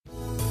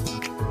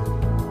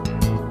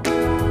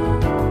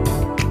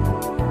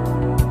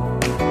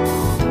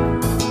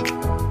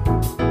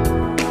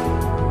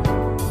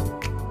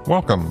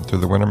Welcome to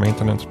the Winter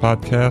Maintenance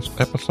Podcast,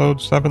 Episode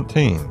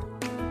 17,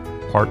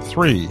 Part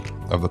 3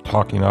 of the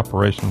Talking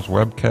Operations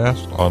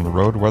Webcast on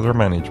Road Weather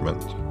Management.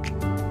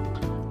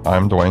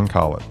 I'm Dwayne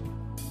Collett.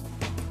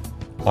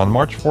 On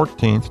March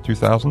 14,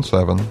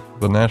 2007,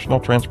 the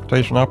National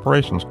Transportation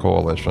Operations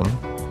Coalition,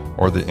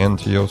 or the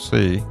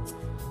NTOC,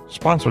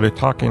 sponsored a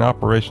Talking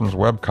Operations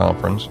web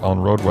conference on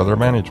road weather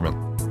management.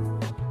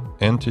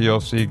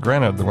 NTOC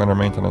granted the Winter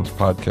Maintenance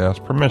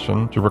Podcast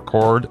permission to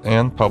record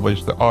and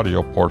publish the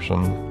audio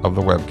portion of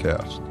the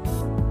webcast.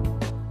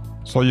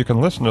 So you can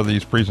listen to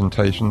these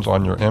presentations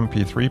on your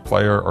MP3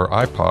 player or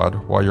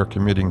iPod while you're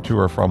commuting to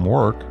or from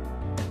work.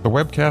 The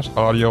webcast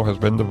audio has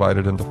been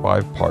divided into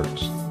 5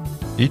 parts,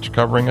 each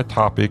covering a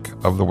topic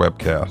of the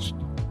webcast.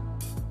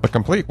 The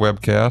complete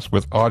webcast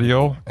with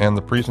audio and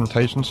the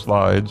presentation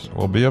slides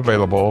will be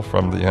available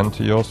from the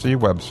NTOC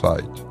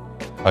website.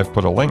 I've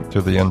put a link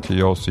to the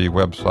NTOC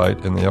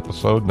website in the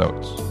episode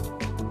notes.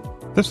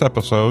 This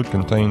episode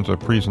contains a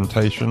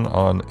presentation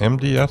on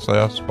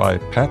MDSS by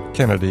Pat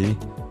Kennedy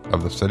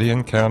of the City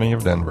and County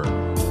of Denver.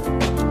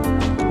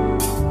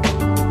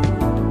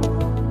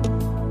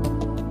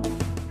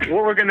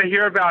 What we're going to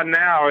hear about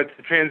now, it's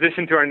the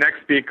transition to our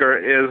next speaker,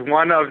 is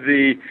one of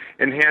the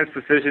enhanced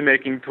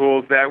decision-making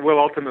tools that will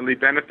ultimately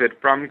benefit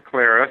from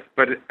CLARIS,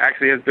 but it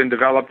actually has been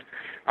developed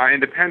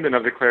independent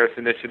of the CLARIS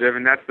initiative,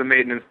 and that's the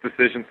Maintenance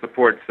Decision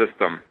Support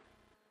System.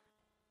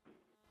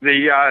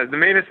 The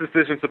Maintenance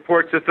Decision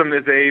Support System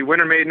is a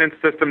winter maintenance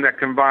system that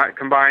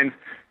combines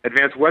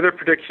advanced weather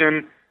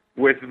prediction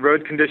with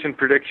road condition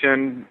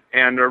prediction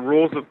and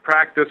rules of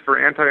practice for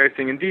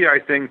anti-icing and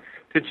de-icing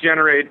to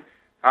generate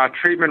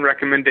treatment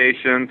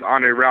recommendations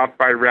on a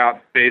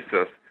route-by-route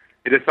basis.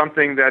 It is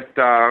something that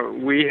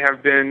we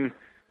have been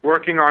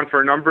working on for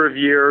a number of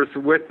years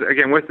with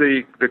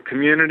the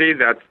community.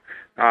 That's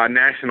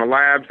national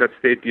labs, that's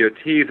state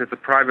DOTs, that's the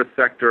private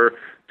sector,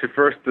 to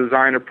first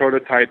design a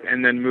prototype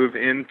and then move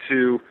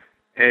into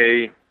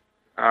a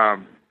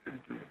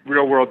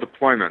real-world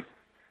deployment.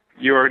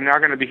 You're now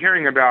going to be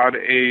hearing about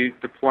a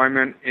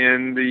deployment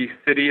in the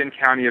City and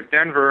County of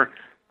Denver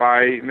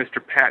by Mr.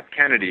 Pat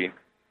Kennedy.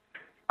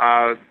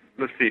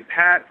 Let's see,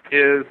 Pat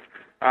is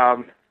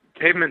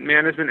pavement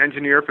management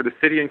engineer for the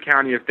City and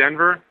County of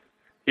Denver.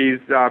 He's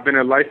been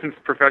a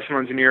licensed professional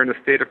engineer in the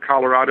state of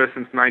Colorado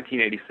since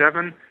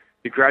 1987.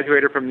 He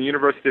graduated from the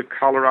University of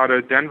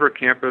Colorado Denver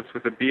campus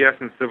with a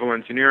BS in civil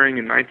engineering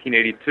in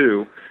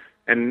 1982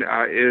 and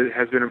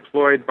has been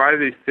employed by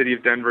the City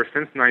of Denver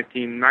since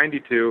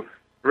 1992,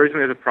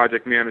 originally as a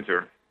project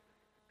manager.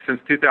 Since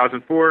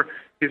 2004,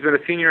 he's been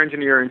a senior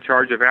engineer in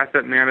charge of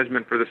asset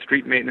management for the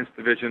Street Maintenance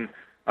Division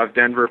of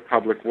Denver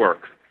Public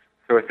Works.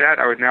 So with that,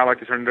 I would now like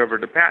to turn it over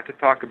to Pat to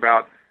talk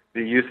about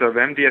the use of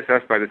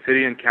MDSS by the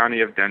City and County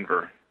of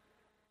Denver.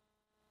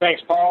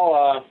 Thanks,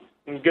 Paul.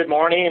 Good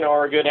morning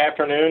or good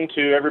afternoon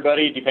to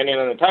everybody, depending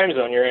on the time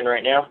zone you're in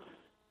right now.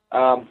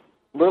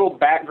 Little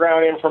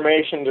background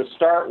information to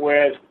start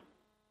with.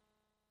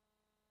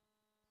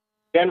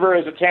 Denver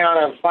is a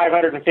town of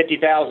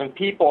 550,000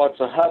 people.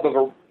 It's a hub of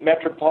a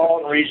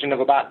metropolitan region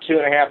of about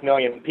 2.5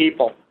 million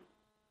people.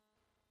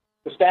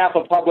 The staff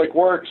of Public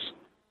Works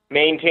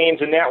maintains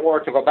a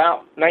network of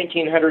about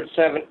 1,900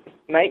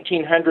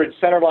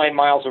 centerline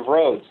miles of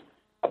roads.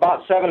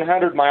 About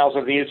 700 miles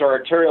of these are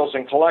arterials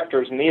and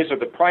collectors, and these are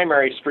the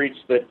primary streets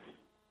that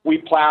we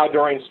plow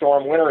during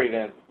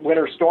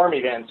winter storm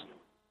events.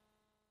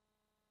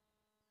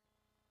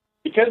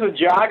 Because of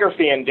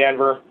geography in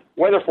Denver,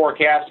 weather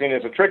forecasting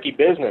is a tricky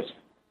business.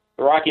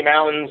 The Rocky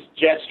Mountains,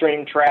 jet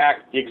stream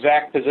track, the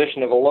exact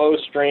position of the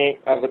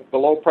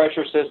low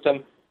pressure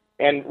system,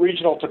 and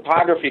regional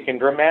topography can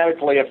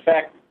dramatically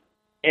affect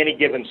any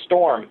given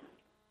storm.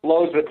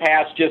 Lows that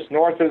pass just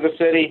north of the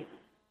city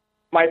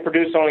might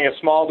produce only a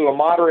small to a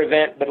moderate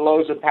event, but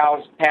lows that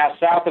pass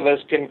south of us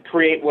can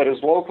create what is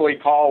locally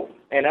called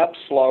an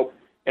upslope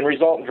and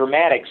result in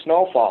dramatic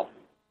snowfall.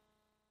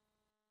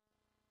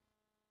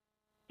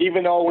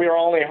 Even though we are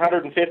only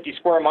 150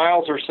 square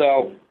miles or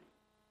so,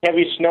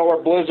 heavy snow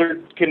or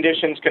blizzard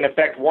conditions can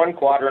affect one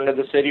quadrant of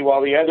the city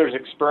while the others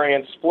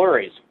experience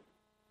flurries.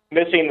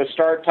 Missing the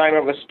start time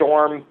of a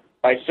storm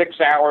by 6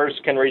 hours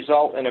can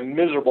result in a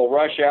miserable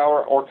rush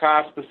hour or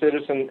cost the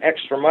citizen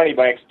extra money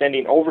by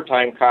extending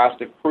overtime costs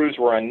if crews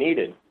were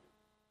unneeded.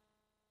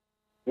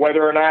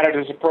 Whether or not it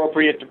is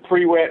appropriate to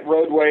pre-wet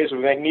roadways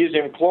with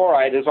magnesium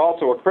chloride is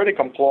also a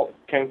critical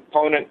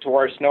component to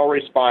our snow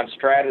response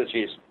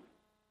strategies.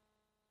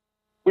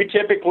 We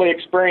typically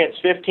experience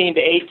 15 to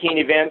 18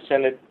 events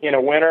in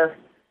a winter.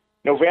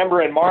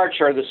 November and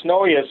March are the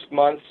snowiest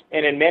months,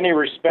 and in many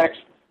respects,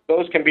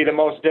 those can be the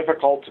most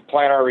difficult to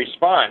plan our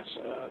response.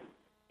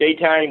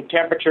 Daytime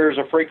temperatures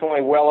are frequently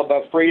well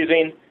above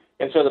freezing,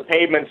 and so the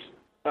pavements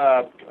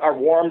are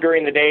warm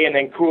during the day and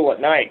then cool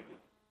at night.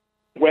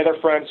 Weather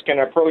fronts can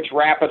approach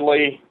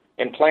rapidly,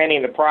 and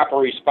planning the proper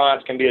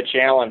response can be a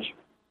challenge.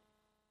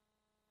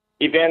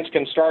 Events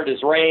can start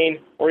as rain,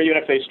 or even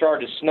if they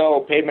start as snow,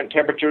 pavement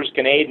temperatures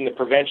can aid in the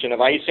prevention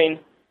of icing.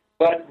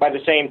 But by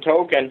the same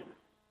token,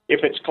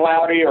 if it's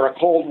cloudy or a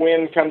cold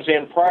wind comes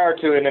in prior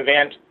to an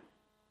event,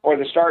 or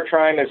the start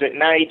time is at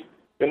night,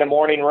 then the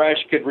morning rush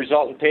could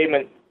result in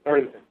pavement,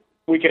 or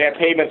we could have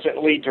pavements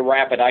that lead to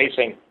rapid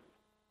icing.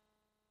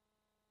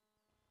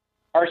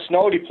 Our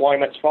snow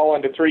deployments fall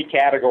into three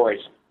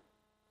categories: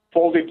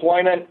 full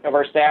deployment of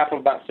our staff of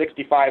about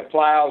 65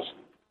 plows,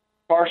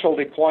 partial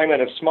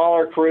deployment of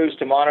smaller crews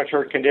to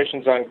monitor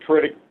conditions on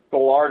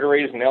critical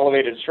arteries and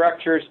elevated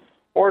structures,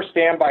 or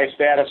standby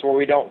status where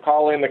we don't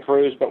call in the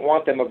crews but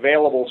want them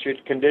available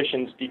should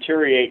conditions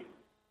deteriorate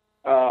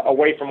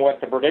away from what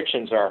the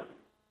predictions are.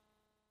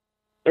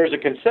 There's a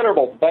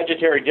considerable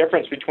budgetary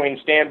difference between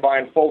standby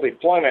and full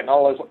deployment, and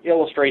I'll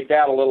illustrate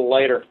that a little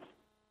later.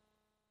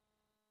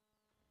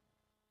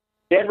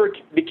 Denver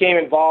became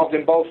involved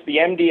in both the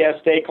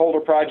MDS Stakeholder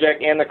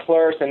Project and the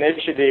Claris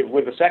Initiative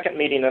with the second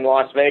meeting in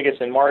Las Vegas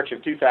in March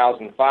of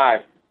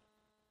 2005.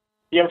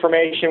 The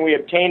information we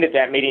obtained at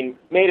that meeting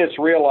made us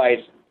realize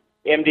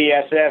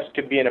MDSS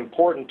could be an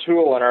important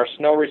tool in our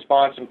snow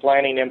response and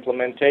planning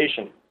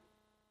implementation.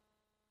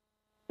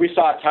 We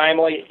saw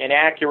timely and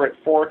accurate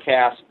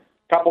forecasts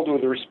coupled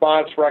with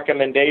response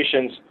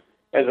recommendations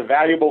as a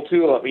valuable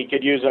tool that we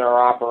could use in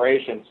our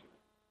operations.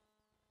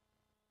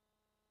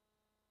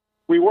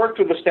 We worked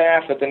with the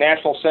staff at the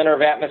National Center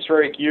of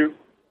Atmospheric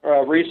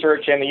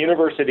Research and the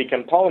University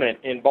component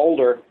in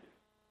Boulder,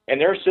 and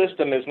their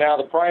system is now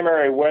the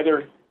primary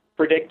weather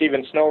predictive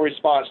and snow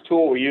response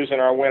tool we use in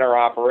our winter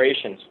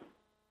operations.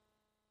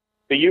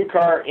 The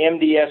UCAR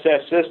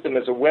MDSS system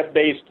is a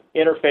web-based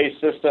interface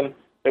system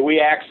that we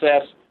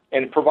access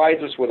and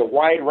provides us with a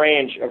wide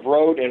range of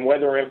road and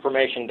weather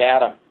information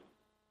data.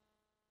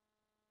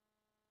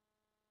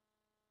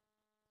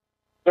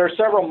 There are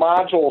several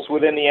modules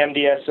within the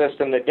MDS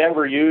system that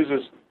Denver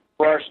uses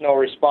for our snow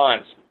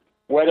response: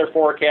 weather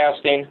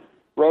forecasting,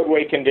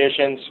 roadway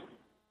conditions,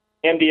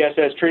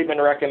 MDSS treatment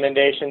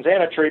recommendations,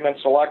 and a treatment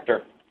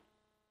selector.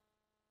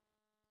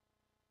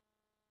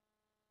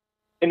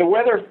 In the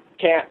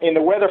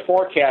weather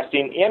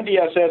forecasting,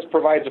 MDSS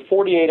provides a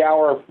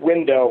 48-hour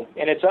window,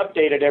 and it's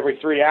updated every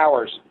 3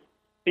 hours.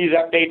 These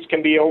updates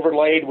can be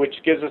overlaid, which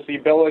gives us the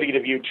ability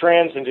to view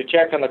trends and to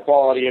check on the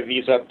quality of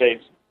these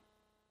updates.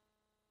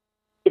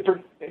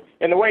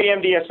 And the way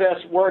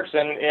MDSS works,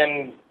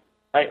 and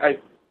I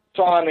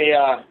saw on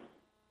the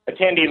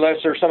attendee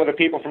list there some of the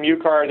people from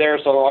UCAR there,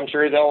 so I'm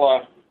sure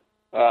they'll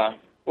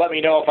let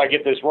me know if I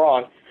get this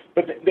wrong.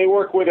 But they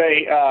work with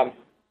a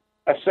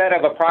set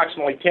of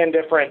approximately 10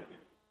 different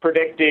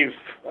predictive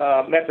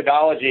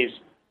methodologies,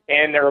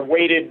 and they're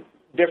weighted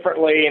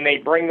differently, and they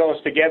bring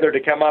those together to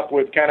come up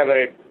with kind of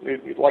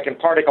like in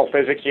particle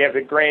physics, you have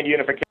the grand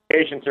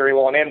unification theory.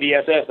 Well, in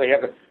MDSS, they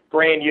have the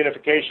grand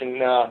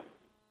unification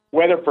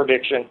weather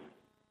prediction.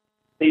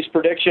 These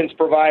predictions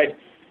provide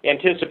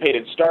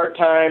anticipated start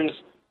times,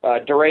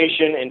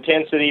 duration,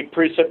 intensity,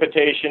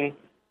 precipitation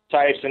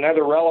types, and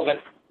other relevant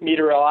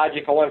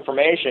meteorological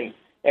information.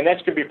 And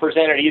that could be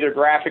presented either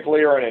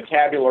graphically or in a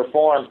tabular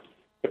form,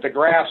 but the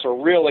graphs are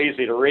real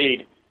easy to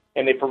read,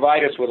 and they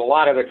provide us with a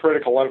lot of the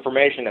critical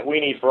information that we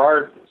need for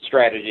our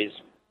strategies.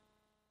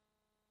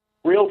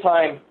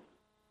 Real-time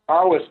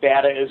RWIS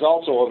data is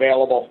also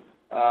available,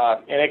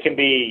 and it can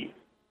be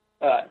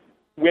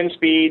wind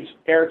speeds,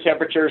 air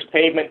temperatures,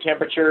 pavement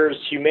temperatures,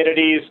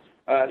 humidities.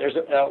 There's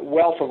a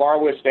wealth of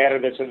RWIS data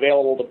that's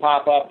available to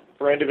pop up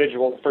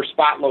for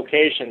spot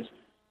locations.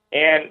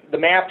 And the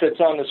map that's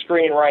on the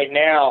screen right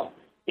now,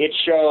 it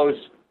shows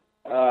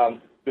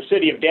the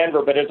city of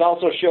Denver, but it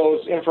also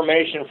shows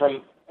information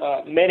from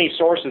many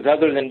sources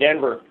other than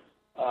Denver.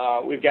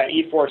 We've got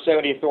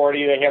E470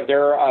 Authority. They have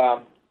their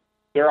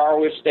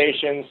RWIS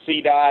stations,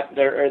 CDOT.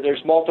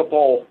 There's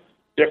multiple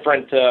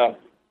different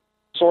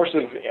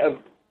sources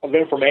of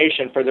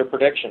information for their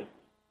prediction.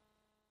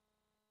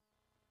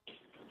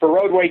 For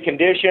roadway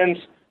conditions,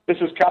 this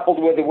is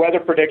coupled with the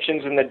weather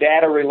predictions and the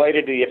data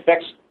related to the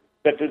effects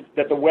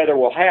that the weather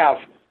will have.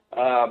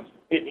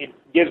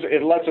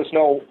 It lets us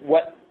know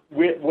what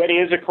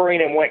is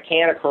occurring and what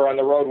can occur on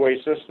the roadway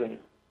system,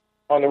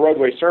 on the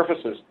roadway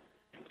surfaces.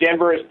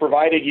 Denver has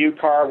provided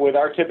UCAR with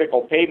our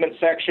typical pavement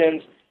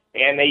sections,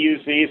 and they use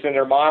these in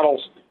their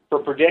models for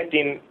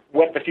predicting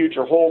what the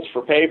future holds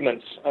for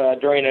pavements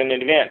during an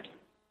event.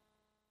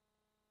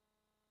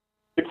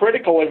 The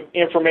critical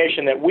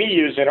information that we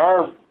use in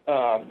our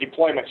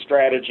deployment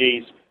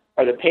strategies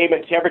are the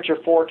pavement temperature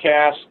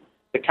forecasts,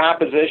 the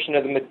composition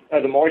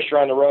of the moisture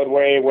on the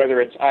roadway, whether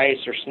it's ice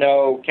or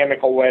snow,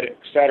 chemical wet,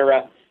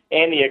 etc.,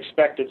 and the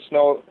expected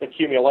snow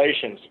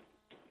accumulations.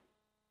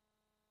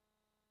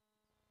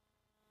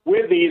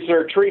 With these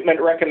are treatment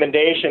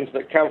recommendations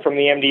that come from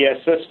the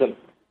MDS system,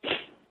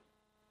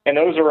 and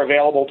those are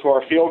available to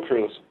our field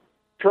crews.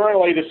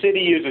 Currently, the city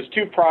uses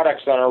two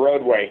products on our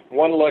roadway,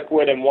 one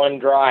liquid and one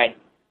dry.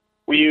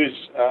 We use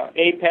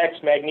Apex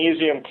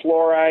magnesium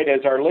chloride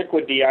as our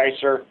liquid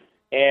de-icer,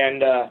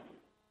 and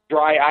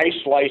dry ice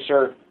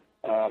slicer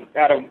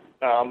out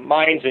of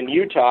mines in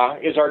Utah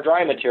is our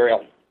dry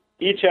material.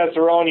 Each has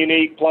their own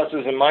unique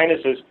pluses and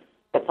minuses,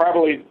 but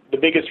probably the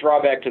biggest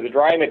drawback to the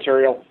dry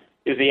material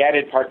is the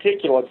added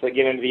particulates that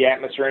get into the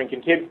atmosphere and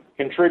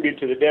contribute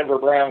to the Denver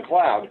brown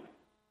cloud.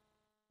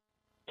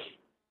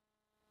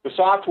 The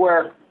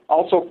software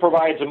also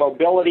provides a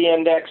mobility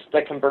index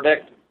that can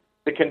predict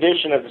the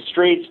condition of the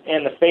streets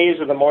and the phase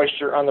of the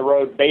moisture on the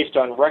road based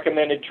on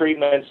recommended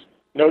treatments,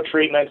 no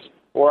treatments,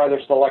 or other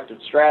selected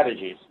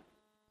strategies.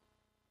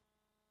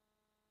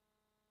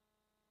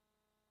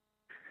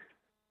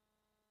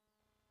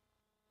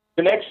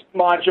 The next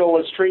module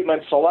is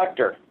Treatment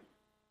Selector.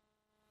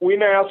 We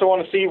may also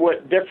want to see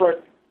what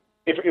different,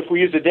 if we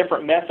use a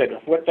different method,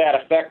 what that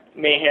effect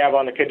may have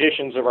on the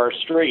conditions of our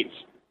streets.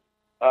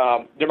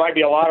 There might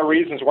be a lot of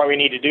reasons why we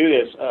need to do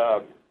this.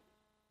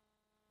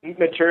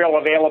 Material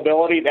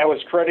availability, that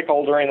was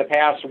critical during the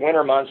past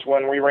winter months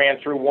when we ran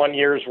through 1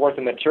 year's worth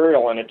of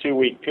material in a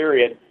 2-week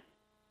period.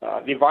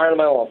 The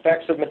environmental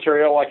effects of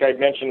material, like I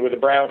mentioned with the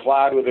brown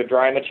cloud, with the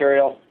dry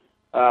material.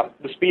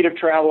 The speed of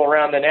travel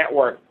around the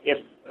network. If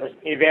an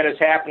event is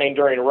happening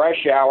during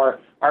rush hour,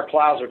 our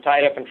plows are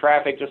tied up in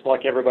traffic just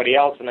like everybody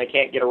else, and they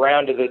can't get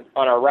around to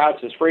on our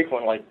routes as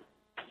frequently.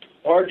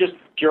 Or just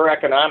pure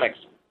economics.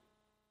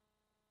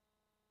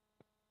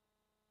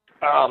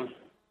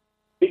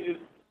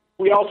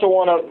 We also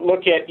want to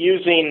look at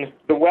using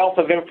the wealth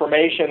of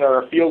information that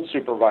our field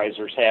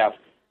supervisors have.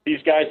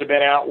 These guys have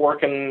been out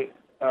working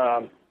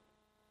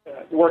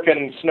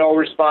snow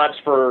response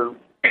for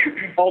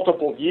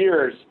multiple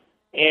years,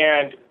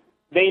 and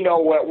they know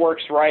what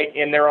works right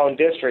in their own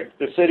district.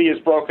 The city is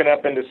broken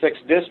up into 6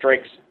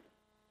 districts,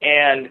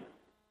 and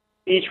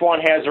each one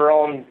has their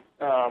own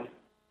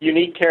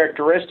unique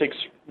characteristics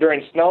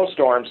during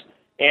snowstorms,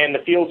 and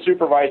the field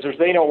supervisors,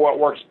 they know what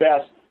works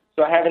best.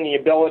 So having the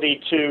ability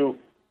to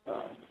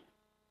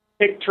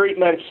pick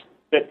treatments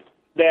that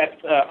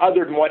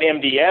other than what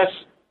MDSS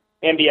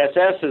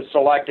has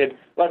selected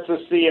lets us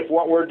see if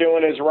what we're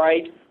doing is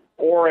right,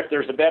 or if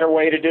there's a better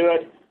way to do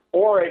it,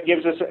 or it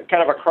gives us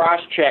kind of a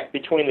cross-check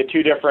between the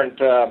two different,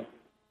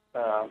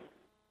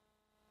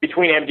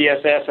 between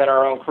MDSS and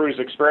our own crew's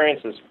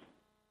experiences.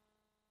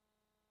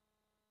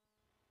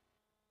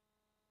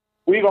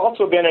 We've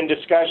also been in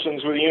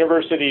discussions with the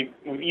University,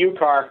 with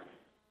UCAR,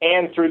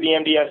 and through the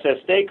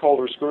MDSS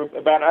stakeholders group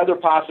about other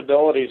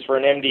possibilities for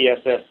an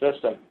MDSS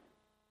system.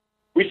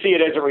 We see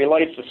it as it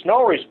relates to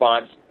snow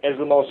response as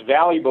the most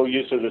valuable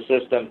use of the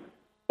system,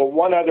 but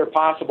one other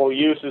possible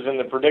use is in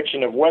the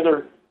prediction of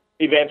weather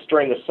events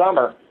during the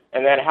summer,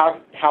 and then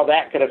how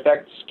that could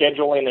affect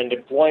scheduling and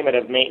deployment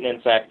of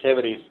maintenance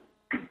activities.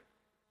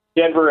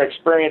 Denver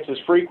experiences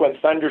frequent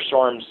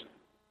thunderstorms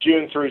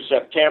June through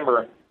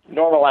September.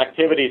 Normal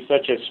activities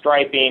such as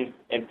striping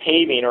and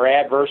paving are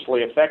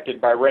adversely affected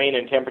by rain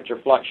and temperature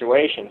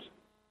fluctuations.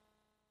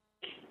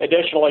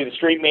 Additionally, the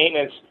street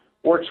maintenance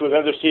works with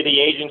other city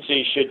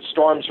agencies should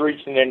storms reach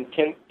an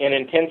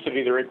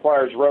intensity that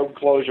requires road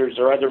closures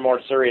or other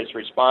more serious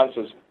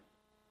responses.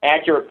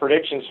 Accurate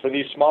predictions for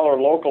these smaller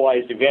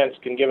localized events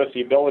can give us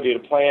the ability to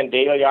plan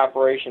daily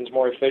operations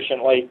more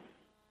efficiently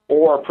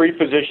or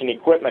pre-position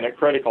equipment at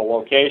critical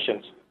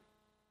locations.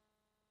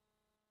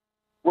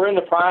 We're in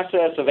the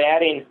process of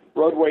adding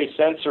roadway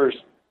sensors.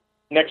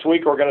 Next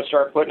week we're going to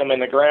start putting them in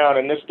the ground,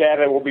 and this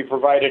data will be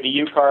provided to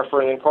UCAR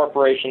for an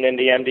incorporation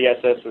into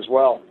MDSS as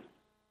well.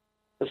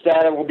 This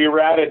data will be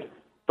routed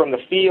from the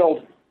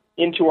field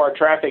into our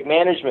traffic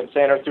management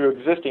center through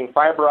existing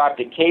fiber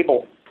optic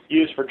cable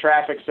used for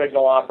traffic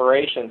signal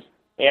operations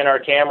and our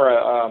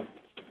camera,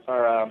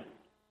 our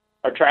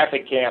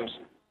traffic cams.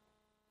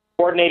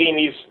 Coordinating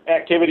these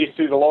activities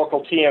through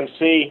local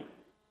TMCs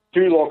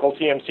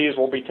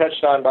will be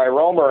touched on by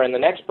Romer in the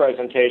next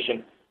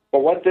presentation.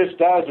 But what this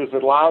does is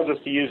it allows us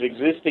to use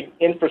existing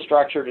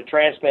infrastructure to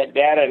transmit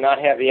data and not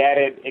have the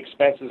added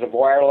expenses of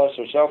wireless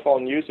or cell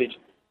phone usage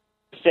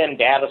to send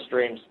data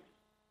streams.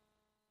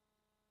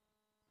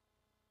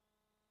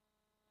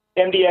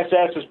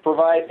 MDSS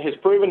has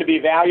proven to be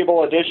a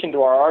valuable addition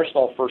to our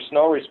arsenal for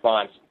snow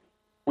response.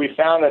 We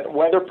found that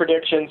weather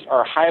predictions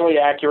are highly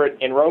accurate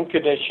and road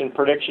condition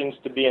predictions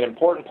to be an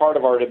important part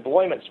of our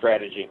deployment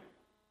strategy.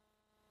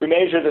 We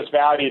measure this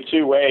value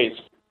 2 ways.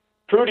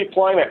 True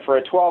deployment for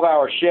a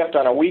 12-hour shift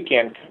on a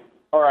weekend,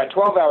 or a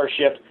 12-hour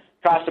shift,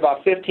 costs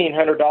about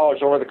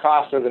 $1,500 over the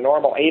cost of the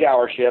normal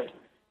 8-hour shift,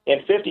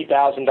 and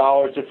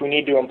 $50,000 if we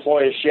need to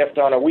employ a shift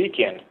on a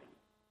weekend.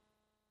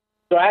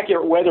 So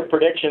accurate weather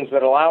predictions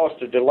that allow us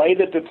to delay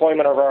the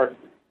deployment of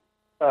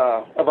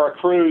our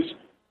crews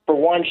for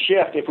one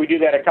shift, if we do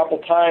that a couple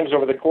times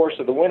over the course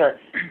of the winter,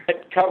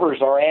 it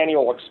covers our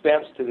annual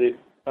expense to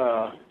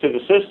the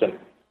system.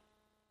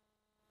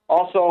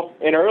 Also,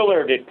 an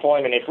earlier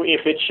deployment, if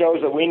it shows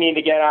that we need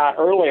to get out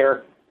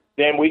earlier,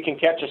 then we can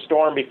catch a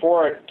storm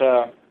before it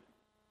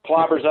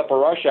clobbers up a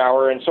rush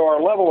hour, and so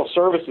our level of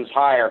service is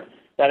higher.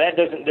 Now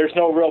there's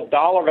no real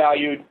dollar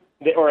value,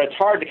 or it's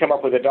hard to come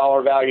up with a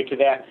dollar value to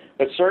that,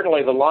 but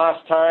certainly the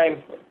lost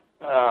time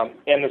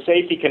and the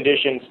safety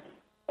conditions,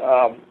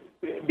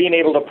 being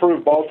able to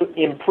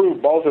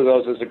improve both of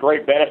those is a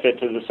great benefit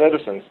to the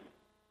citizens.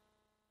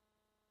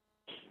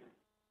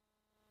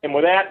 And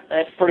with that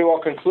pretty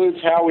well concludes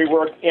how we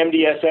work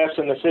MDSS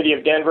in the city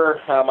of Denver.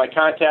 My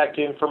contact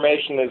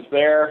information is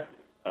there,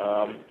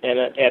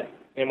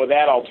 and with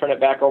that, I'll turn it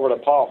back over to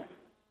Paul.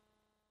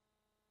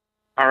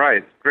 All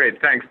right,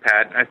 great. Thanks,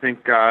 Pat. I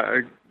think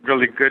a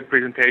really good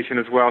presentation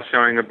as well,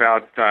 showing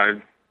about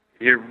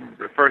your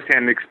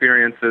firsthand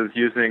experiences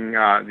using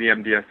the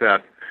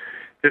MDSS.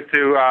 Just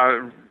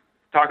to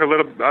talk a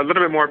little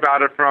bit more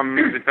about it from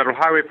the Federal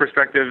Highway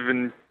perspective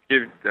and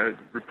give a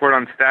report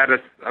on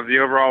status of the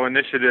overall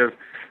initiative.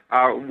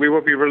 We will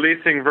be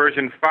releasing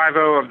version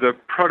 5.0 of the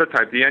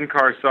prototype, the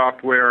NCAR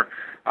software,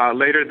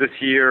 later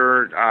this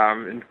year.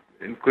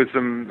 Includes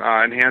some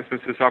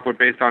enhancements to the software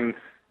based on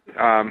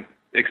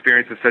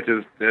experiences such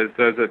as those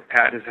that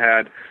Pat has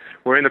had.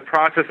 We're in the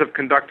process of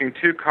conducting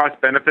 2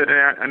 cost-benefit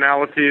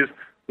analyses.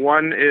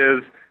 One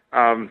is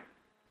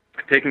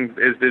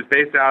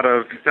based out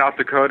of South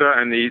Dakota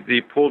and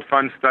the pooled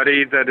fund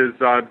study that is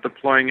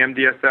deploying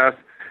MDSS,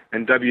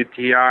 and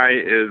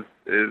WTI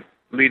is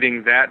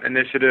leading that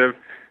initiative.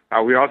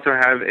 We also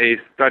have a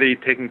study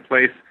taking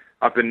place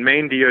up in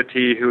Maine DOT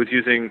who is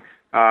using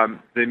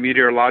the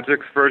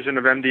Meteorologics version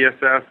of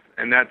MDSS,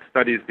 and that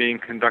study is being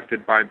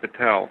conducted by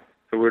Battelle.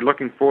 So we're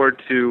looking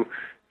forward to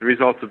the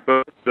results of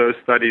both those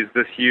studies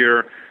this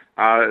year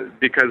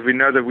because we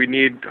know that we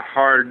need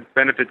hard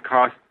benefit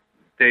cost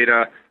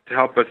data to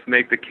help us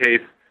make the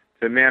case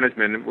to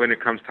management when it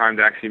comes time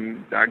to actually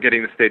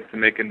getting the states to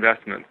make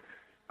investments.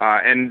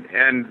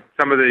 And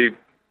some of the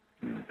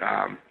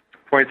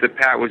points that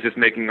Pat was just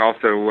making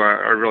also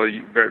are really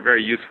very,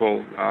 very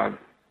useful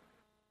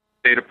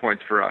data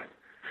points for us.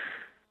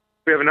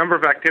 We have a number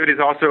of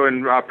activities also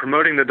in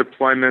promoting the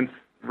deployments.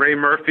 Ray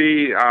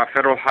Murphy,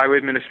 Federal Highway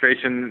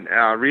Administration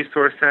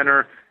Resource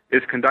Center,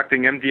 is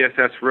conducting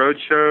MDSS road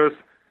shows.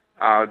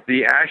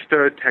 The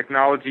AASHTO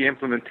Technology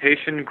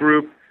Implementation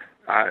Group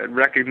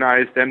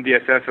recognized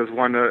MDSS as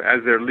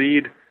their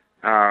lead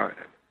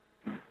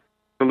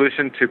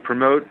solution to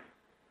promote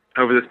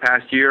over this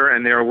past year,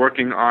 and they are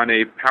working on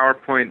a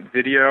PowerPoint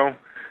video.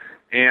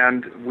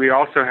 And we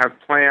also have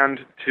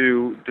planned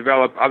to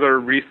develop other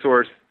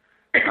resources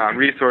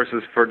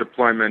for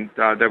deployment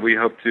that we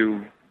hope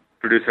to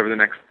produce over the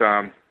next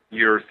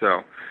year or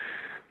so.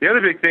 The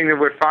other big thing that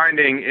we're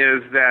finding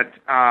is that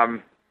as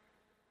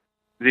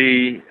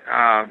the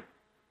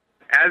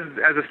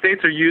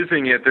states are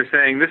using it, they're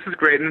saying this is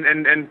great.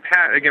 And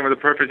Pat, again, with a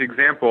perfect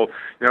example,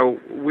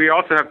 we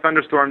also have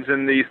thunderstorms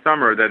in the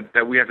summer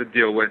that we have to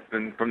deal with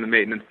from the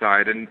maintenance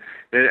side. And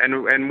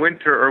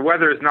winter or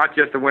weather is not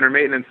just a winter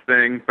maintenance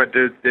thing, but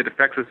it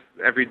affects us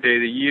every day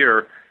of the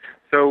year.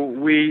 So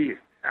we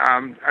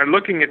are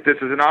looking at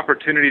this as an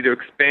opportunity to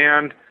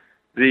expand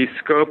the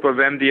scope of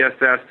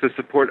MDSS to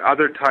support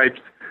other types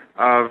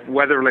of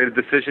weather-related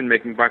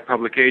decision-making by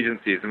public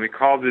agencies. And we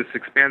call this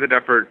expanded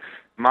effort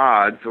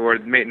MODS, or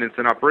Maintenance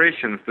and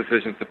Operations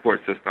Decision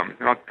Support System.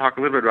 And I'll talk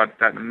a little bit about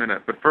that in a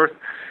minute. But first,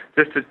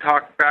 just to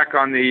talk back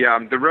on the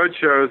road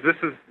shows, this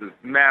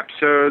map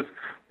shows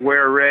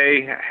where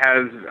Ray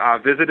has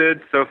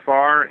visited so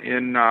far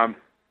in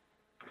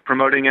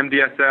promoting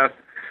MDSS,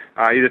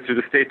 either through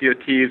the state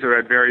DOTs or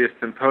at various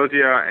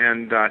symposia.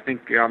 And I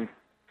think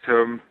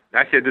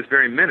actually at this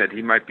very minute,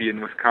 he might be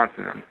in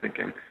Wisconsin, I'm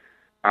thinking.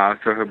 So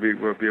we'll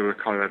be able to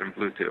color that in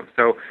blue too.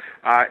 So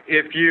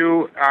if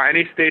you,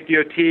 any state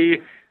DOT,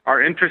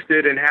 are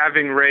interested in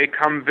having Ray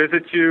come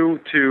visit you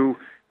to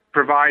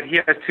provide,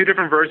 he has 2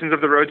 different versions of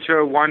the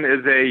roadshow. One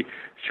is a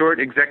short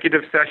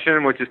executive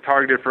session, which is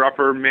targeted for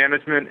upper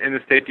management in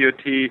the state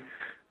DOT.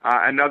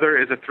 Another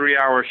is a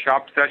 3-hour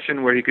shop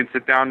session where he can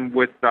sit down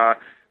with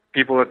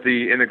people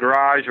in the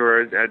garage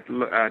or at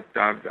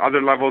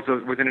other levels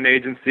within an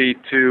agency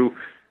to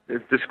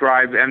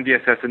describe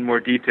MDSS in more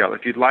detail.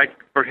 If you'd like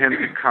for him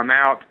to come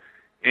out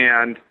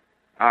and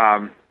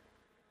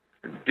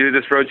do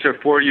this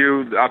roadshow for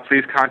you,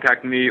 please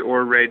contact me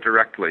or Ray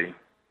directly.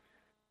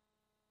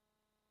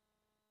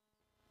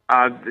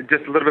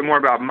 Just a little bit more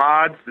about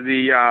MODS.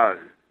 The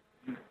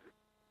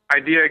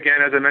idea,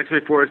 again, as I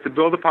mentioned before, is to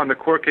build upon the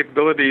core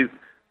capabilities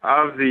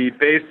of the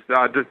base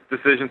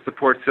decision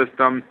support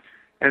system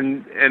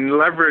and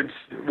leverage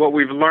what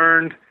we've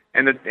learned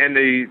and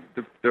the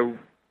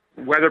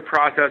weather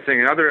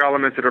processing and other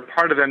elements that are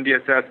part of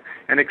MDSS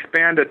and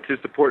expand it to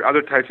support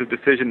other types of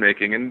decision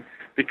making. And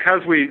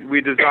because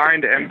we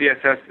designed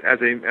MDSS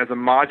as a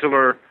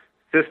modular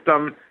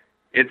system,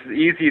 it's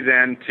easy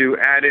then to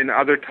add in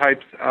other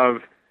types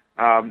of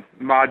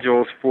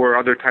modules for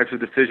other types of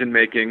decision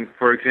making.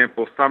 For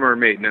example, summer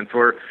maintenance,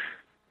 or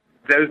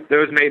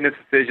those maintenance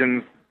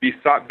decisions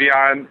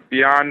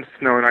beyond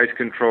snow and ice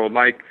control,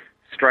 like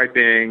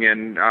striping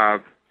and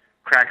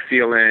crack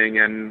sealing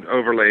and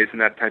overlays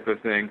and that type of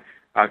thing,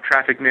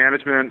 traffic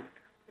management,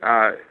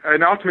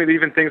 and ultimately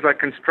even things like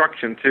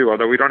construction too,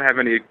 although we don't have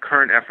any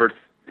current efforts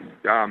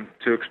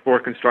to explore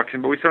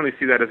construction, but we certainly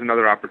see that as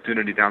another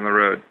opportunity down the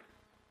road.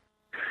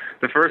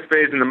 The first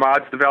phase in the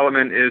MODS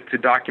development is to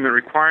document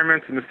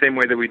requirements in the same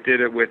way that we did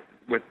it with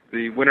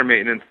the winter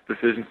maintenance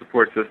decision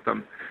support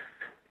system.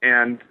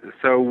 And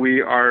so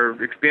we are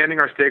expanding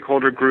our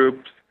stakeholder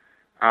groups,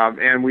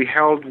 and we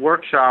held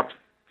workshops,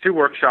 2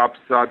 workshops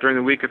during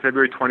the week of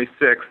February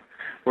 26th,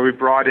 where we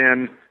brought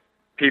in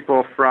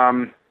people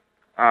from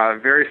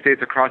various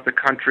states across the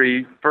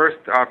country, first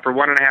for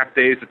 1.5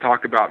 days to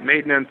talk about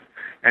maintenance,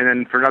 and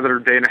then for another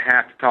day and a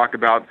half to talk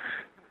about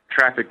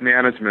traffic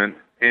management.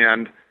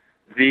 And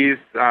this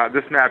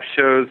map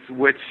shows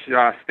which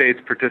states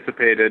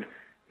participated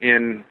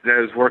in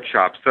those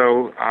workshops.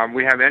 So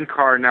we have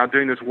NCAR now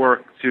doing this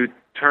work to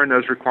turn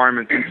those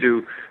requirements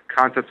into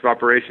concepts of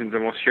operations,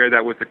 and we'll share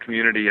that with the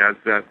community as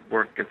that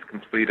work gets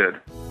completed.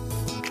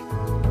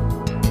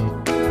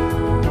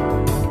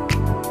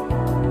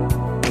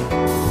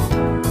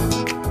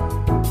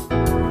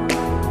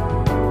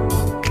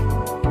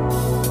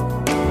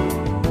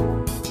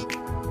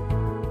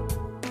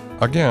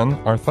 Again,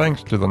 our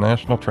thanks to the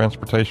National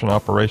Transportation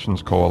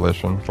Operations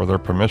Coalition for their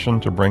permission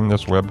to bring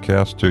this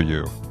webcast to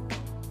you.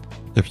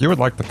 If you would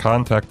like to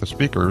contact the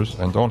speakers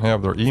and don't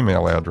have their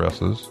email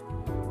addresses,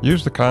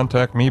 use the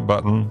Contact Me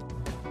button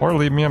or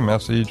leave me a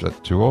message at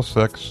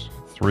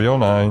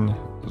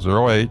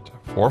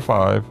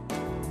 206-309-0845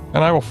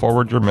 and I will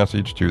forward your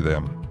message to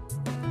them.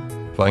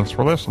 Thanks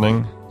for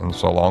listening, and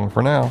so long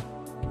for now.